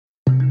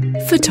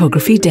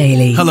Photography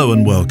Daily. Hello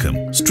and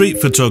welcome. Street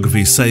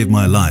photography saved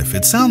my life.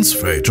 It sounds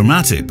very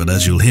dramatic, but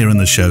as you'll hear in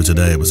the show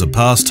today, it was a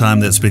pastime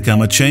that's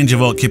become a change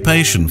of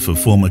occupation for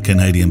former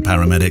Canadian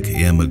paramedic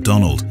Ian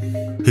MacDonald,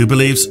 who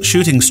believes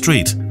shooting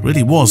street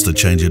really was the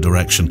change of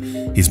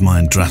direction his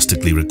mind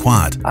drastically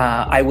required.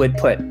 I would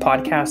put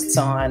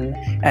podcasts on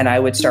and I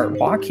would start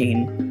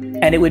walking,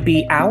 and it would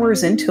be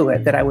hours into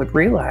it that I would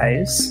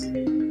realize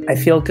I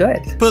feel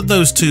good. Put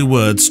those two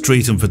words,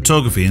 street and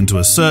photography, into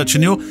a search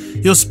and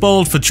you're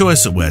spoiled for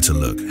choice at where to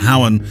look,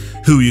 how and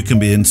who you can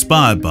be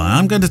inspired by.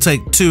 I'm going to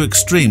take two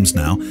extremes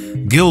now,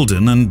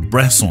 Gildan and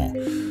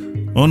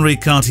Bresson. Henri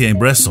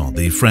Cartier-Bresson,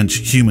 the French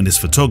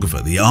humanist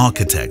photographer, the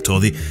architect, or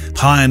the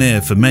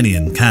pioneer for many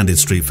in candid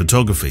street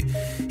photography.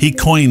 He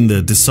coined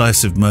the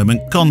decisive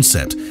moment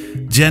concept,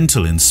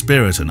 gentle in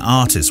spirit and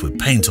artist with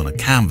paint on a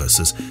canvas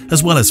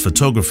as well as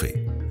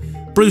photography.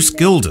 Bruce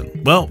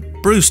Gildan, well,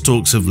 Bruce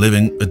talks of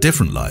living a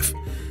different life.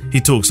 He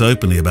talks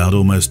openly about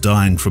almost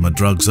dying from a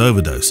drugs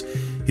overdose.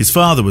 His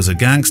father was a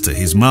gangster,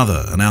 his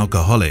mother, an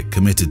alcoholic,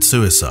 committed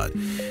suicide.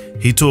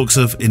 He talks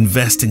of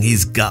investing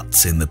his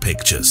guts in the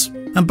pictures.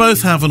 And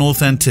both have an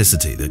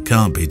authenticity that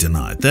can't be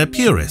denied. They're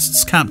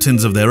purists,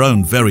 captains of their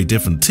own very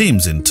different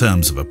teams in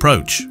terms of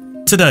approach.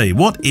 Today,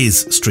 what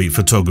is street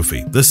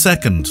photography? The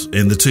second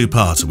in the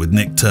two-parter with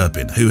Nick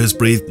Turpin, who has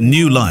breathed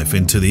new life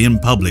into the In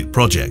Public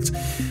project,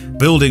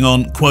 building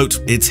on, quote,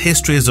 its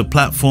history as a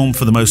platform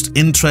for the most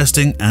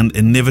interesting and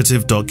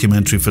innovative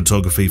documentary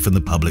photography from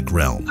the public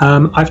realm.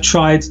 I've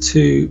tried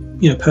to,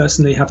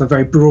 personally have a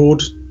very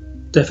broad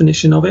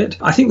definition of it.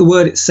 I think the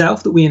word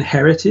itself that we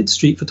inherited,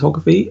 street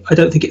photography, I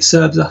don't think it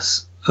serves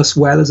us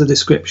well as a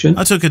description.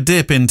 I took a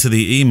dip into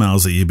the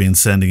emails that you've been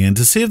sending in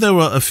to see if there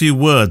were a few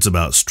words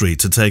about street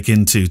to take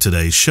into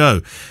today's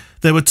show.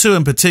 There were two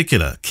in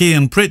particular,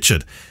 Cian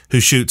Pritchard, who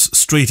shoots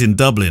street in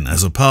Dublin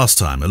as a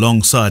pastime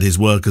alongside his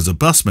work as a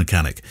bus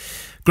mechanic.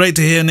 Great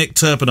to hear Nick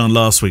Turpin on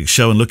last week's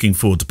show and looking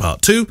forward to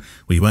part two,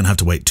 where you won't have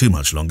to wait too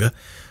much longer.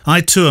 I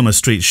too am a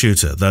street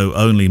shooter, though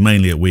only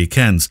mainly at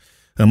weekends,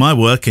 and my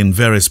work in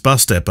various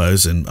bus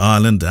depots in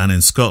Ireland and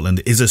in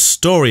Scotland is a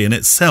story in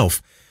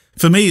itself.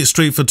 For me,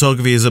 street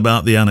photography is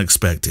about the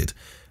unexpected.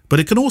 But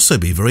it can also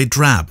be very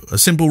drab, a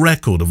simple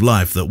record of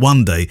life that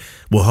one day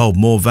will hold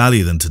more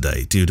value than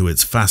today due to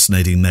its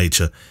fascinating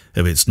nature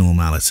of its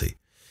normality.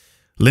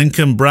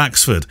 Lincoln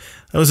Braxford.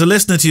 I was a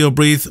listener to your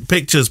Breathe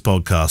Pictures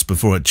podcast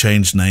before it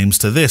changed names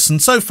to this,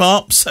 and so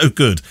far, so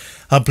good.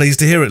 I'm pleased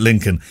to hear it,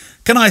 Lincoln.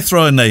 Can I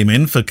throw a name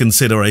in for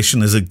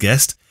consideration as a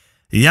guest?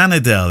 Jan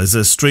Edel is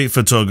a street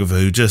photographer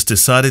who just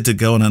decided to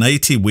go on an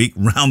 80-week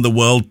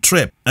round-the-world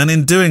trip, and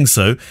in doing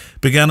so,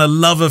 began a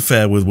love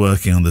affair with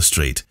working on the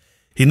street.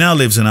 He now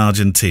lives in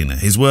Argentina.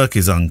 His work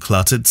is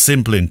uncluttered,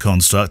 simple in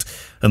construct,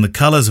 and the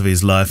colours of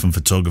his life and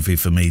photography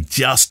for me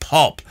just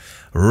pop.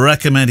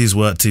 Recommend his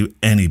work to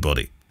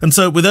anybody. And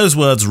so with those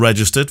words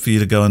registered for you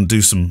to go and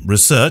do some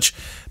research,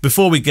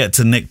 before we get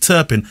to Nick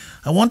Turpin,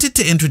 I wanted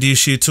to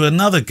introduce you to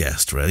another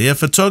guest, really, a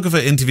photographer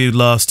interviewed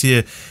last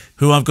year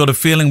who I've got a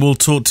feeling we'll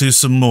talk to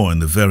some more in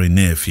the very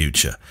near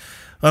future.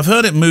 I've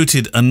heard it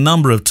mooted a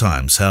number of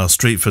times how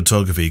street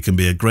photography can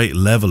be a great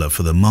leveller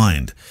for the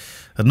mind.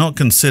 I'd not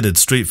considered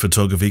street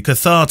photography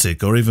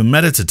cathartic or even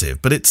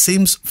meditative, but it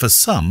seems for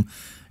some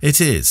it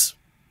is.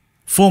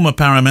 Former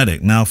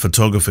paramedic, now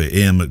photographer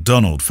Ian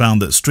MacDonald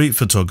found that street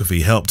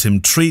photography helped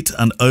him treat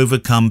and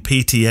overcome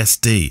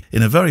PTSD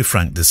in a very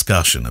frank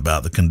discussion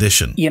about the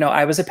condition.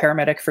 I was a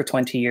paramedic for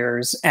 20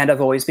 years and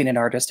I've always been an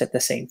artist at the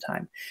same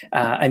time.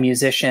 A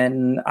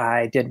musician,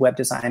 I did web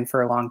design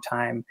for a long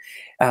time,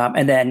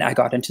 and then I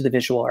got into the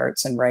visual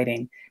arts and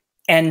writing.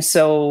 And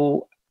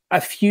so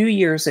a few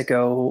years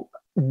ago,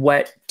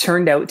 what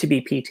turned out to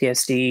be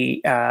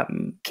PTSD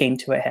came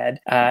to a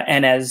head.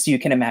 And as you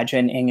can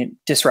imagine, it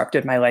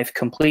disrupted my life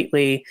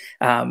completely,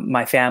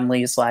 my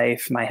family's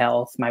life, my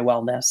health, my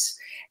wellness.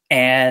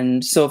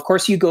 And so, of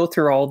course, you go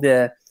through all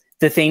the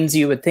things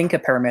you would think a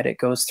paramedic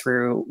goes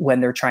through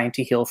when they're trying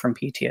to heal from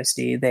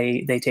PTSD.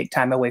 They take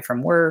time away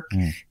from work,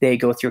 they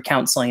go through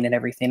counseling and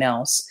everything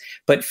else.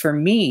 But for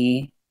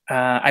me,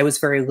 I was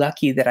very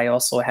lucky that I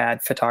also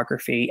had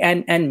photography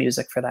and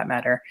music for that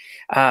matter,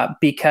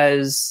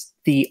 because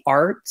the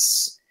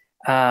arts,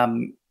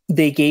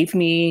 they gave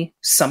me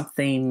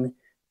something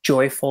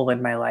joyful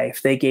in my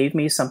life. They gave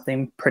me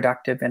something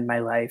productive in my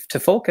life to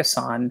focus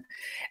on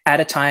at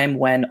a time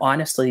when,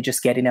 honestly,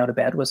 just getting out of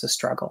bed was a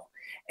struggle.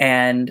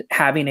 And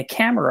having a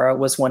camera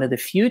was one of the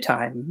few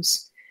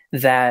times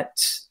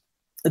that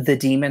the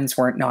demons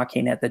weren't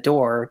knocking at the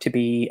door, to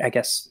be, I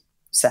guess,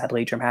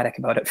 sadly dramatic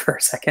about it for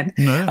a second.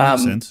 No, that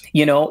makes sense.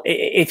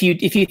 If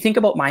you think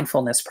about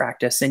mindfulness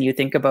practice and you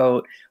think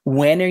about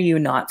when are you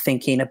not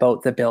thinking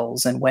about the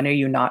bills and when are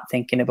you not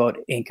thinking about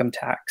income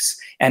tax,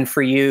 and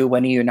for you,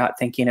 when are you not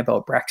thinking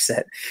about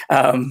Brexit?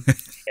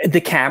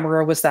 The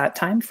camera was that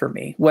time for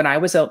me. When I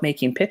was out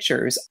making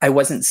pictures, I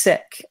wasn't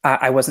sick.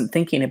 I wasn't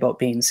thinking about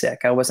being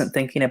sick. I wasn't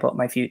thinking about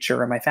my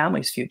future or my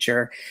family's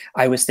future.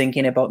 I was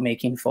thinking about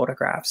making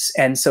photographs.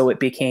 And so it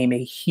became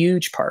a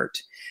huge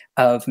part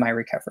of my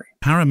recovery.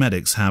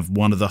 Paramedics have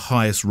one of the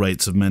highest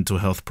rates of mental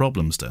health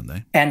problems, don't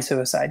they? And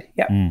suicide,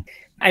 yeah.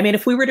 I mean,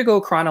 if we were to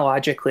go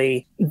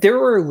chronologically, there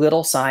were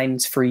little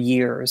signs for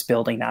years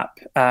building up.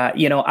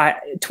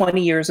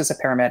 20 years as a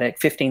paramedic,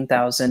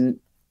 15,000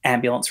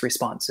 ambulance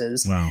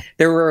responses. Wow.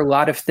 There were a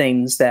lot of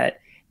things that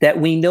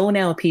we know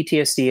now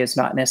PTSD is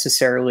not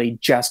necessarily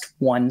just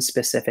one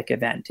specific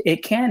event.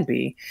 It can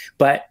be,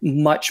 but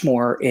much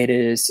more it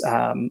is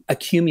a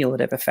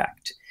cumulative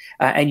effect.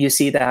 And you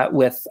see that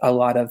with a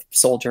lot of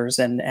soldiers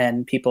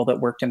and people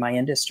that worked in my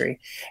industry.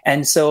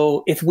 And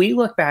so if we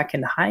look back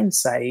in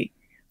hindsight,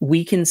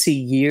 we can see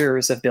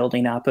years of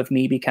building up of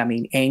me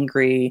becoming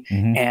angry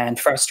and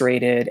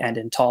frustrated and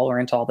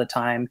intolerant all the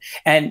time.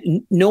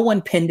 And no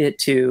one pinned it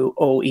to,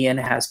 oh, Ian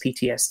has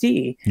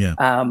PTSD. Yeah.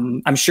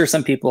 I'm sure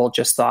some people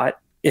just thought,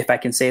 if I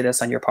can say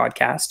this on your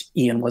podcast,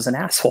 Ian was an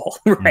asshole,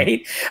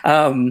 right?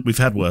 We've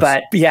had worse.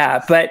 But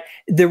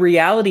the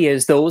reality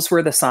is those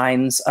were the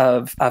signs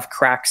of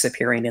cracks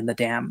appearing in the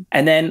dam.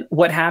 And then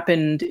what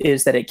happened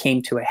is that it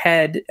came to a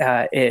head.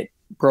 It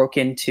broke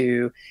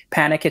into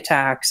panic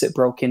attacks, it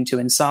broke into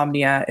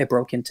insomnia, it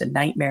broke into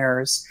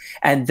nightmares.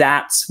 And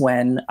that's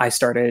when I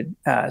started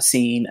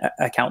seeing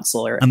a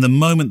counselor. And the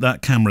moment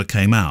that camera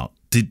came out,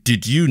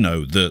 did you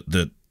know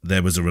that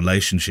there was a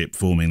relationship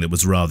forming that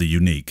was rather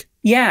unique?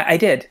 Yeah, I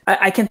did.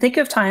 I can think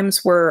of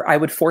times where I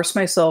would force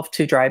myself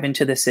to drive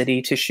into the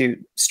city to shoot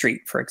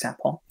street, for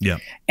example. Yeah.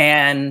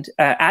 And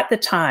at the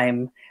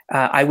time,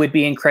 I would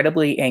be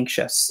incredibly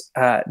anxious,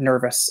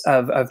 nervous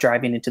of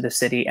driving into the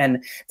city.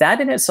 And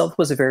that in itself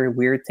was a very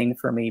weird thing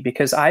for me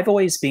because I've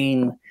always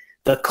been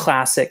the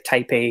classic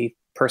type A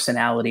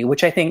personality,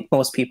 which I think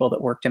most people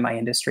that worked in my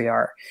industry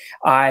are.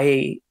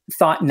 I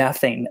thought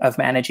nothing of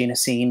managing a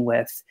scene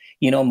with,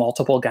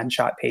 multiple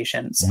gunshot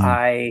patients.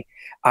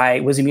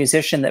 I was a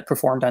musician that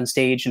performed on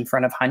stage in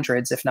front of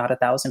hundreds, if not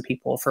 1,000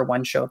 people for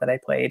one show that I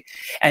played.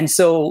 And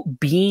so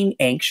being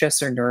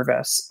anxious or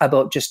nervous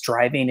about just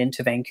driving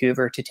into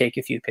Vancouver to take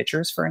a few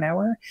pictures for an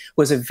hour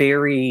was a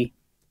very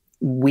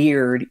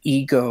weird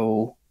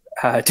ego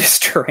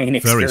destroying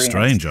experience. Very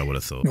strange, I would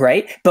have thought.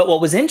 Right. But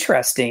what was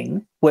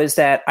interesting was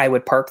that I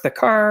would park the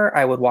car,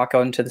 I would walk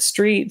out into the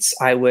streets,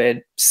 I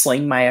would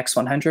sling my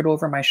X100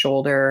 over my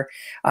shoulder,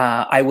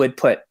 I would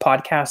put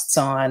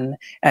podcasts on,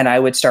 and I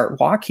would start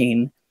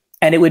walking.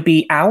 And it would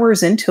be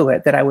hours into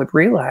it that I would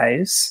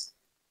realize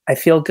I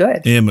feel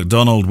good. Ian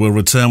MacDonald will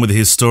return with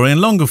his story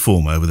in longer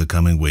form over the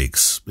coming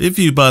weeks. If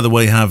you, by the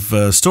way, have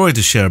a story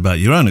to share about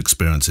your own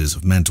experiences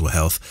of mental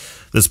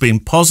health that's been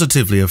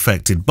positively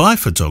affected by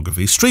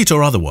photography, street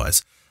or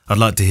otherwise, I'd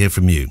like to hear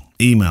from you.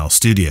 Email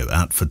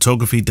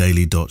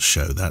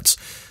studio@photographydaily.show. That's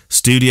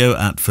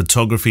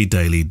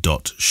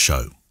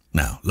studio@photographydaily.show.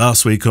 Now,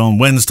 last week on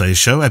Wednesday's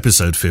show,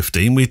 episode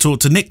 15, we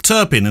talked to Nick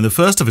Turpin in the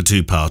first of a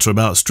two-parter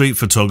about street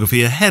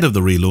photography ahead of the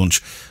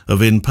relaunch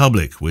of In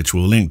Public, which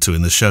we'll link to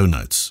in the show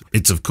notes.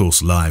 It's, of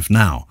course, live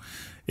now.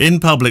 In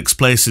Public's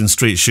place in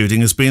street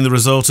shooting has been the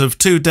result of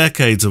 2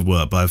 decades of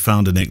work by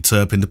founder Nick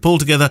Turpin to pull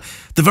together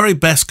the very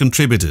best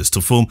contributors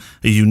to form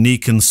a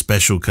unique and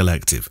special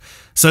collective.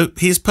 So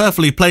he's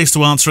perfectly placed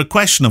to answer a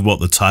question of what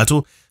the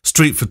title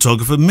street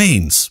photographer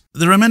means.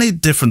 There are many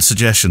different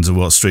suggestions of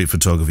what street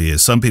photography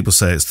is. Some people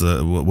say it's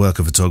the work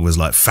of photographers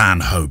like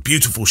Fan Ho,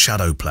 beautiful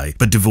shadow play,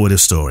 but devoid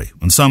of story.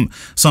 And some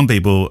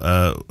people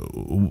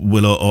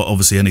will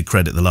obviously only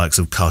credit the likes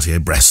of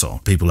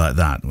Cartier-Bresson, people like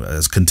that,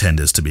 as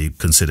contenders to be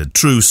considered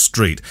true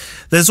street.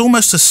 There's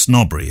almost a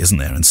snobbery, isn't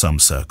there, in some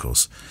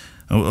circles?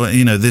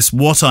 This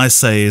what I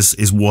say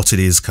is what it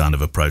is kind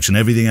of approach, and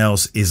everything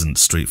else isn't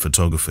street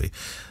photography.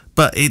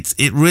 But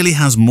it really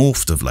has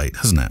morphed of late,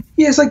 hasn't it?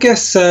 Yes, I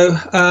guess so.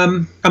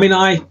 I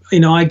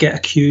get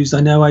accused, I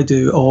know I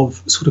do,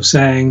 of sort of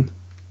saying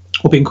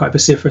or being quite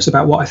vociferous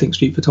about what I think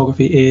street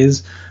photography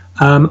is.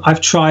 I've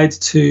tried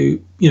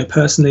to,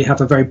 personally have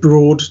a very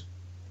broad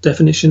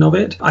definition of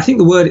it. I think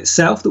the word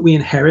itself that we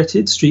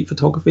inherited, street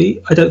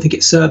photography, I don't think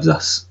it serves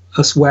us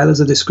well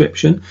as a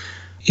description.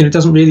 It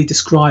doesn't really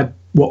describe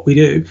what we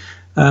do.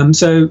 For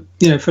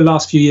the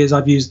last few years,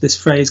 I've used this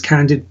phrase,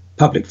 candid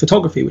public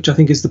photography, which I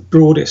think is the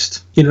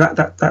broadest.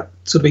 That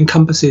sort of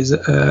encompasses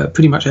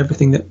pretty much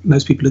everything that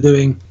most people are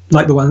doing,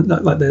 like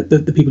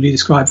the people you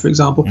described, for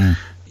example.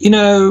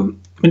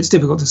 It's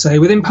difficult to say.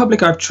 Within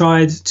public, I've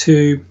tried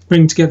to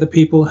bring together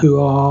people who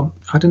are,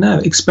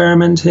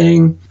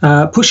 experimenting,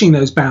 pushing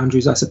those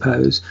boundaries, I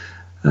suppose.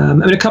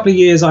 A couple of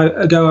years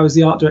ago, I was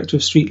the art director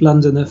of Street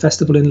London, a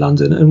festival in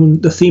London,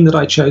 and the theme that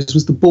I chose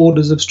was the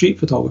borders of street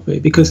photography,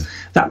 because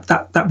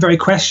that very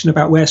question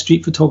about where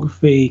street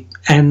photography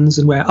ends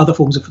and where other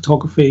forms of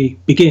photography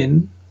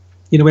begin,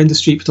 when does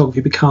street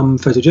photography become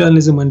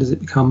photojournalism? When does it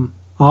become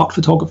art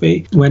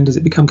photography? When does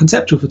it become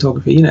conceptual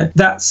photography?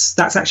 That's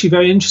actually a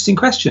very interesting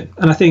question.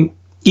 And I think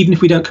even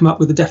if we don't come up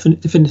with a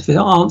definitive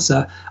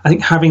answer, I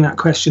think having that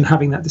question,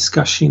 having that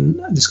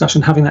discussion,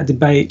 having that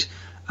debate,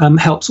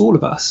 helps all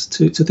of us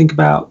to think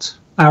about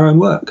our own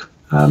work.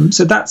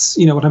 So that's,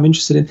 what I'm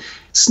interested in.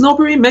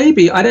 Snobbery,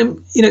 maybe. I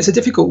don't, it's a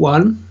difficult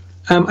one.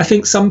 I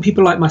think some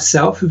people like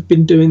myself who've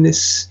been doing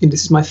this,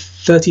 this is my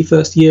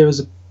 31st year as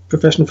a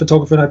professional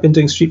photographer, and I've been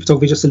doing street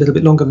photography just a little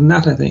bit longer than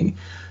that, I think.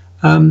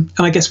 And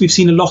I guess we've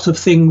seen a lot of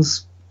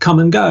things come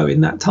and go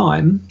in that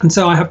time. And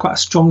so I have quite a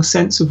strong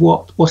sense of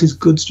what is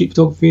good street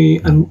photography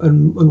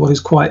and what is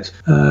quite,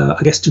 I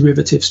guess,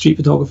 derivative street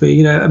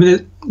photography. I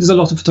mean, there's a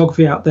lot of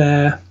photography out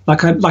there.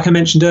 Like I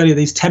mentioned earlier,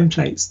 these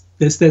templates.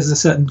 There's a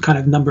certain kind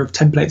of number of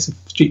templates of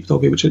street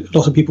photography which a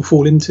lot of people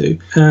fall into,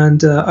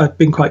 and I've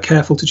been quite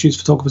careful to choose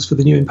photographers for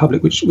the new in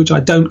public, which I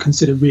don't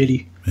consider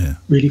really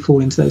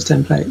fall into those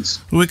templates.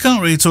 Well, we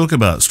can't really talk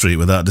about street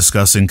without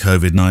discussing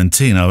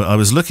COVID-19. I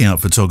was looking up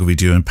photography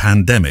during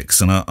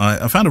pandemics, and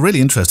I found a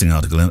really interesting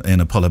article in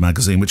Apollo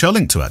magazine, which I'll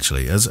link to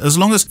actually. As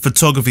long as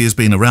photography has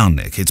been around,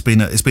 Nick, it's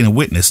been a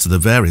witness to the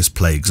various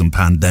plagues and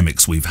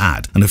pandemics we've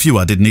had, and a few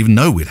I didn't even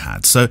know we'd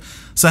had. So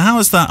how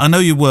is that? I know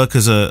you work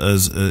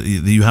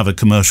you have a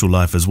commercial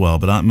life as well,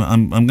 but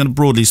I'm going to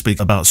broadly speak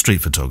about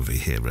street photography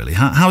here, really.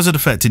 How has it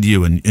affected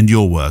you and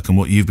your work and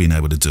what you've been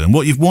able to do and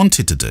what you've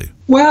wanted to do?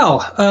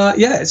 Well,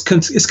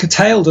 it's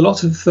curtailed a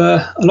lot of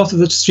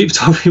the street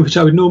photography which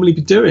I would normally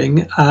be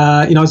doing.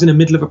 I was in the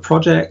middle of a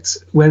project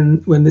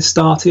when this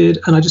started,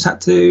 and I just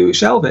had to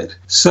shelve it.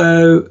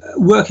 So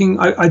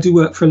I do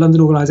work for a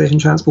London organisation,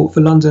 Transport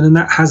for London, and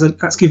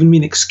that's given me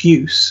an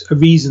excuse, a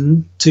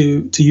reason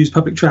to use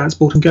public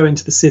transport and go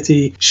into the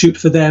city, shoot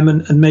for them,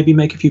 and maybe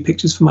make a few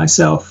pictures for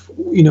myself,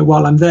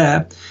 while I'm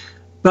there.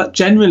 But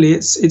generally,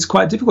 it's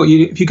quite difficult.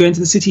 If you go into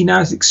the city now,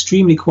 it's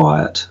extremely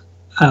quiet.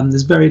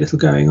 There's very little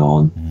going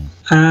on.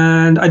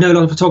 And I know a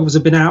lot of photographers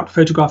have been out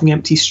photographing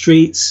empty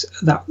streets.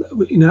 That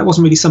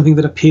wasn't really something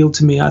that appealed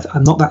to me.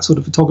 I'm not that sort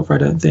of photographer, I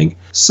don't think.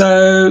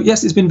 So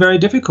yes, it's been very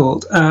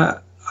difficult.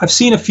 I've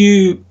seen a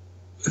few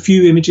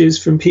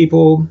images from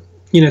people,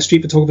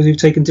 street photographers who've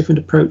taken different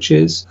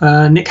approaches.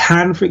 Nick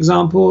Han, for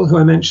example, who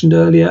I mentioned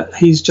earlier,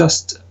 he's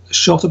just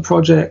shot a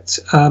project,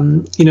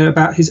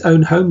 about his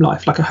own home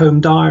life, like a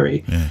home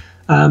diary.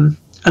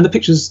 And the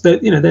pictures, they're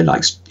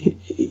like,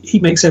 he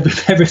makes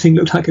everything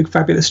look like a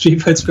fabulous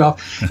street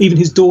photograph. Even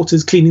his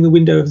daughter's cleaning the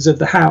windows of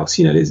the house,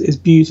 is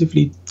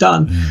beautifully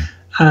done.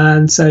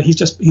 And so he's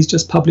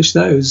just published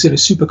those,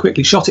 super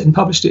quickly, shot it and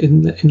published it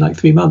in like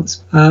 3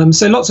 months.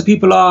 So lots of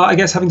people are, I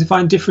guess, having to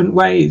find different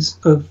ways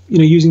of,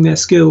 using their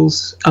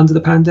skills under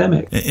the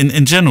pandemic.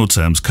 In general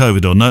terms,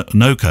 COVID or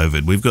no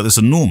COVID, we've got this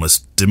enormous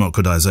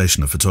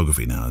democratization of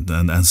photography now,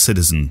 and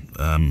citizen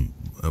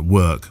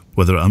work.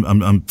 Whether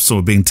I'm sort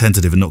of being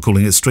tentative and not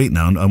calling it street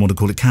now, and I want to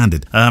call it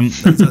candid. I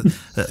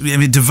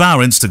mean,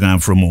 devour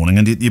Instagram for a morning,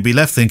 and you'd be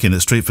left thinking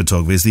that street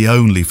photography is the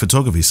only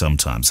photography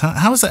sometimes. How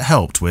has that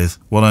helped with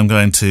what I'm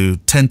going to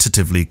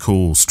tentatively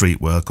call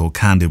street work or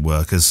candid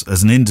work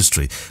as an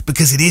industry?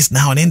 Because it is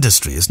now an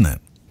industry, isn't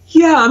it?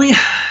 Yeah, I mean,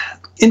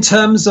 in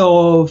terms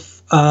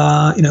of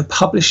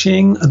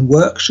publishing and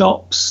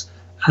workshops,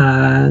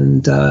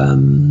 and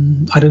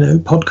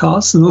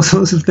podcasts and all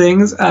sorts of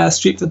things,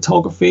 street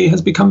photography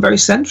has become very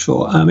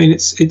central. I mean,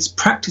 it's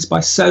practiced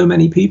by so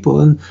many people,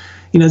 and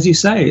as you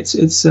say,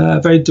 it's a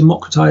very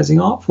democratizing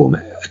art form.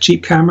 A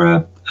cheap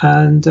camera,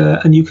 and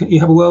you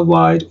have a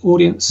worldwide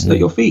audience at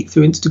your feet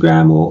through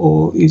Instagram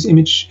or these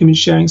image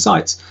sharing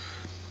sites,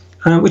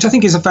 which I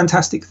think is a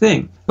fantastic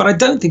thing. But I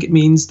don't think it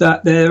means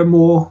that there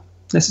are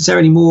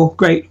necessarily more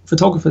great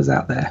photographers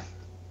out there.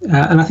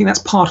 And I think that's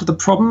part of the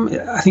problem.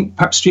 I think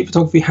perhaps street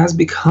photography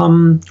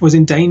was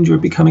in danger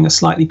of becoming a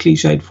slightly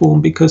cliched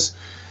form because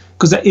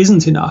there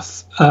isn't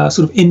enough sort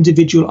of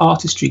individual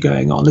artistry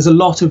going on. There's a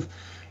lot of,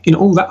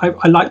 all that.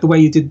 I like the way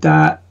you did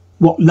that.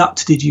 What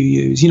LUT did you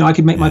use? I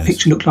could make my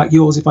picture look like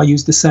yours if I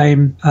used the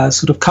same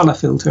sort of color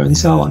filter and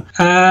so on.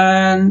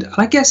 And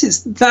I guess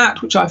it's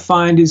that which I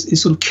find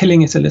is sort of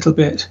killing it a little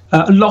bit.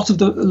 A lot of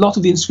the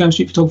Instagram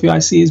street photography I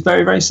see is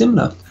very, very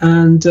similar.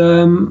 And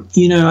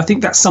I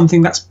think that's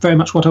something that's very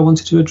much what I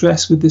wanted to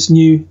address with this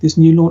new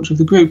launch of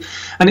the group.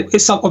 And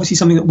it's obviously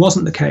something that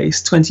wasn't the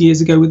case 20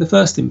 years ago with the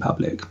first In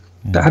Public.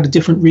 That had a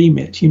different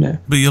remit,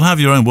 But you'll have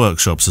your own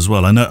workshops as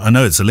well. I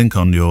know it's a link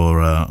on your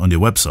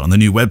website, on the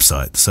new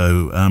website.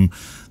 So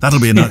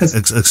that'll be an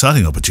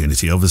exciting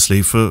opportunity,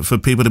 obviously, for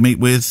people to meet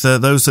with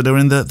those that are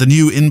in the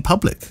new In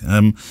Public.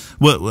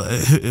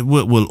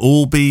 Will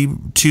all be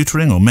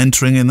tutoring or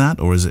mentoring in that,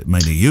 or is it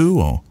mainly you?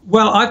 Or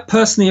well, I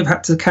personally have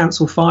had to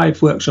cancel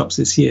 5 workshops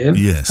this year.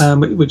 Yes,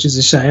 which is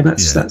a shame.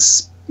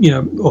 That's.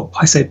 Or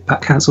I say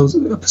cancel,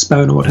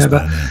 postpone or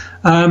whatever.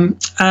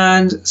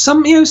 And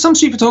some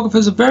street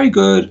photographers are very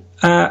good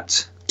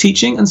at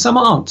teaching and some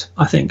aren't,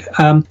 I think.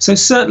 So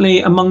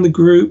certainly among the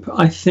group,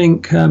 I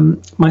think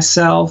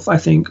myself, I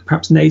think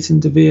perhaps Nathan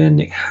DeVere,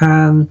 Nick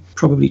Han,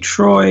 probably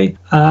Troy.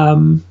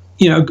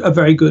 are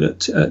very good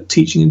at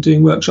teaching and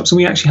doing workshops. And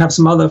we actually have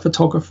some other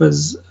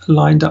photographers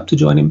lined up to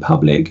join in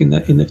public in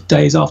the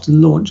days after the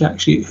launch,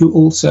 actually, who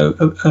also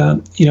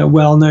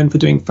well known for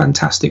doing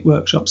fantastic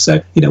workshops.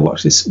 So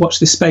watch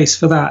this space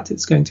for that.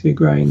 It's going to be a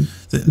growing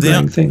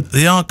thing.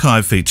 The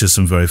archive features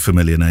some very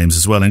familiar names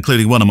as well,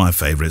 including one of my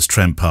favourites,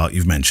 Trent Park.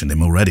 You've mentioned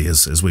him already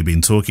as we've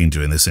been talking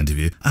during this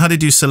interview. How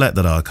did you select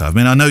that archive? I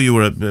mean, I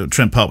know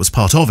Trent Park was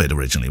part of it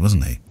originally,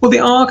 wasn't he? Well, the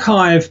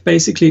archive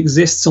basically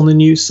exists on the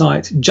new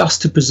site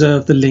just to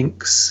preserve the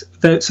links.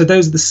 So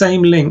those are the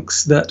same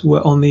links that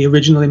were on the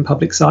original In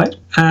Public site.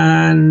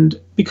 And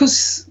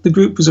because the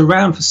group was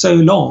around for so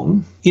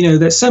long,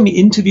 there's so many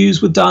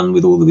interviews were done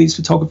with all of these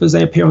photographers.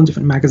 They appear on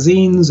different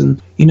magazines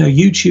and,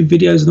 YouTube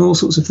videos and all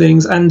sorts of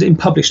things. And in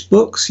published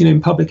books, In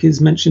Public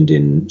is mentioned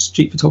in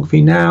Street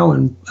Photography Now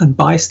and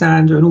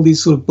Bystander and all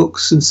these sort of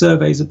books and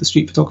surveys of the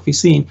street photography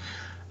scene.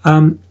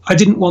 I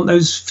didn't want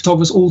those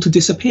photographers all to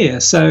disappear,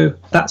 so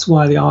that's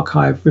why the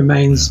archive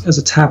remains as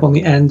a tab on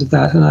the end of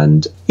that.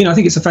 And I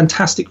think it's a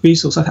fantastic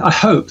resource. I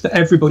hope that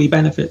everybody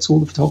benefits, all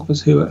the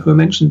photographers who are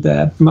mentioned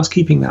there, from us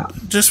keeping that.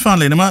 Just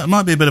finally, it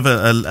might be a bit of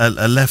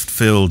a left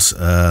field,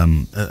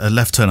 a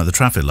left turn at the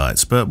traffic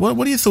lights, but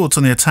what are your thoughts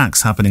on the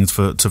attacks happening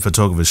to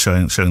photographers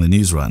showing the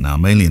news right now,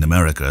 mainly in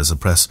America, as the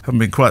press haven't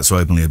been quite so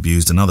openly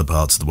abused in other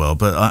parts of the world?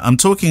 But I'm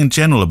talking in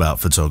general about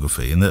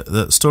photography, and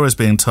the stories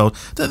being told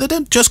that they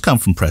don't just come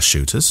from press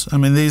shooters. I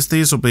mean,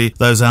 these will be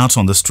those out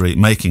on the street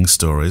making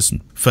stories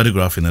and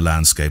photographing the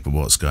landscape of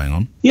what's going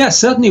on. Yeah,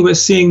 certainly we're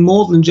seeing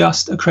more than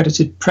just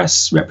accredited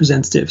press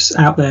representatives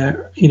out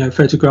there,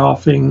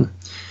 photographing,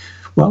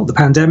 well, the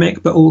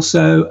pandemic, but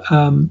also,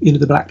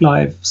 the Black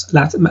Lives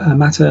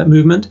Matter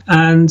movement.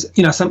 And,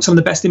 some of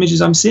the best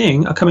images I'm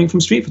seeing are coming from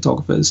street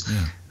photographers.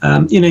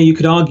 Yeah. You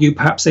could argue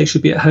perhaps they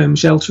should be at home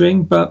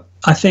sheltering, but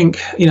I think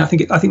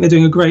they're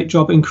doing a great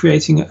job in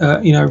creating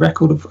a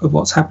record of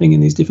what's happening in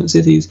these different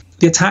cities.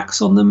 The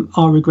attacks on them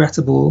are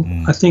regrettable.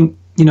 I think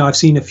I've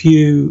seen a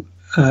few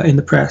in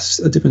the press,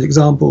 different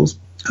examples.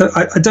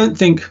 I don't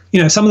think,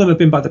 some of them have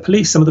been by the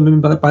police, some of them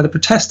have been by the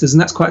protesters, and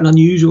that's quite an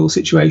unusual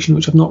situation,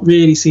 which I've not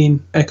really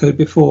seen echoed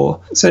before.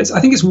 So I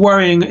think it's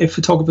worrying if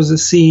photographers are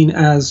seen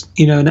as,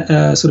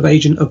 a sort of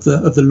agent of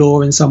the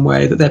law in some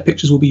way, that their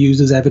pictures will be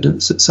used as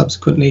evidence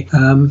subsequently.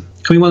 One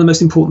of the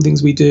most important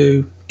things we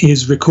do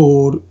is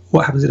record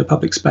what happens in a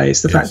public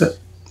space. The fact that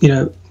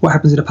what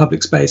happens in a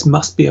public space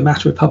must be a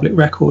matter of public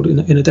record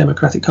in a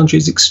democratic country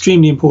is an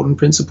extremely important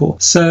principle.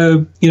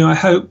 So, I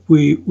hope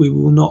we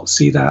will not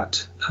see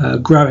that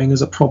growing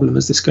as a problem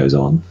as this goes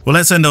on. Well,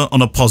 let's end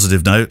on a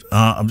positive note.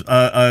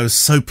 I was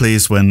so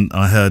pleased when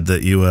I heard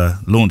that you were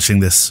launching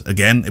this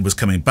again. It was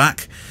coming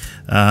back.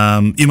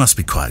 You must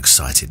be quite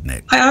excited,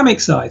 Nick. I am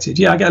excited.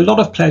 Yeah, I get a lot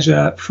of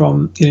pleasure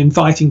from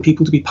inviting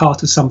people to be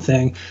part of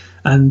something.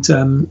 And,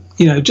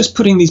 just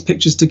putting these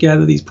pictures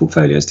together, these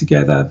portfolios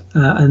together,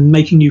 and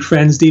making new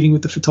friends, dealing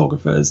with the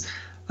photographers.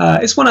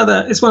 It's one of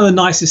the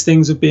nicest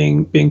things of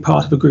being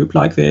part of a group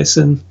like this.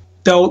 And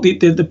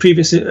the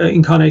previous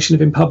incarnation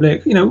of In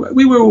Public,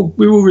 we were all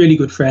really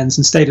good friends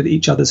and stayed at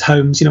each other's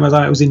homes. As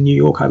I was in New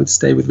York, I would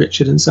stay with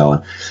Richard and so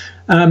on.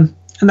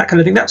 And that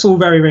kind of thing. That's all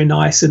very, very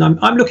nice. And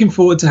I'm looking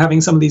forward to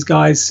having some of these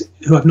guys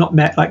who I've not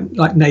met,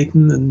 like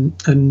Nathan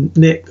and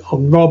Nick or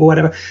Rob or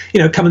whatever,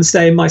 come and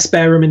stay in my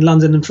spare room in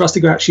London and for us to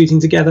go out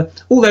shooting together.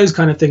 All those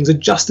kind of things are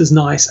just as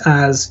nice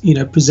as,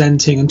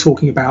 presenting and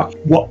talking about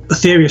what the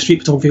theory of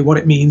street photography, what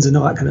it means and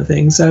all that kind of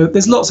thing. So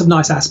there's lots of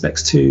nice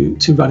aspects to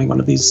running one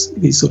of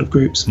these sort of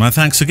groups. My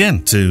thanks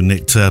again to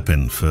Nick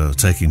Turpin for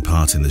taking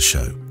part in the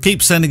show.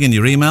 Keep sending in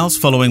your emails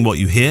following what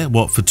you hear,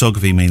 what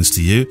photography means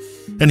to you.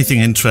 Anything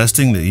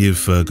interesting that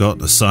you've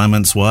got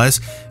assignments-wise,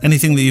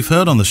 anything that you've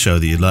heard on the show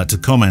that you'd like to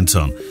comment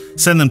on,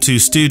 send them to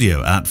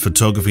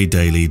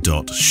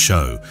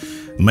studio@photographydaily.show.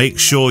 Make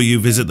sure you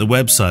visit the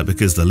website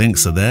because the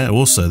links are there.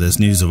 Also, there's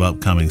news of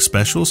upcoming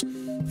specials.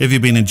 If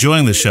you've been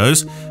enjoying the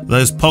shows,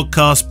 those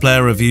podcast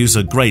player reviews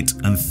are great,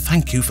 and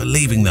thank you for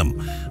leaving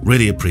them.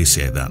 Really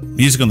appreciate that.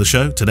 Music on the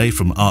show today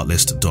from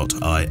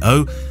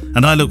artlist.io,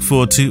 and I look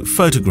forward to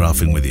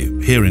photographing with you,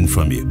 hearing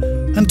from you,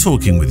 and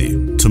talking with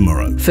you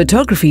tomorrow.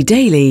 Photography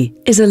Daily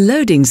is a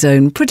Loading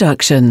Zone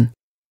production.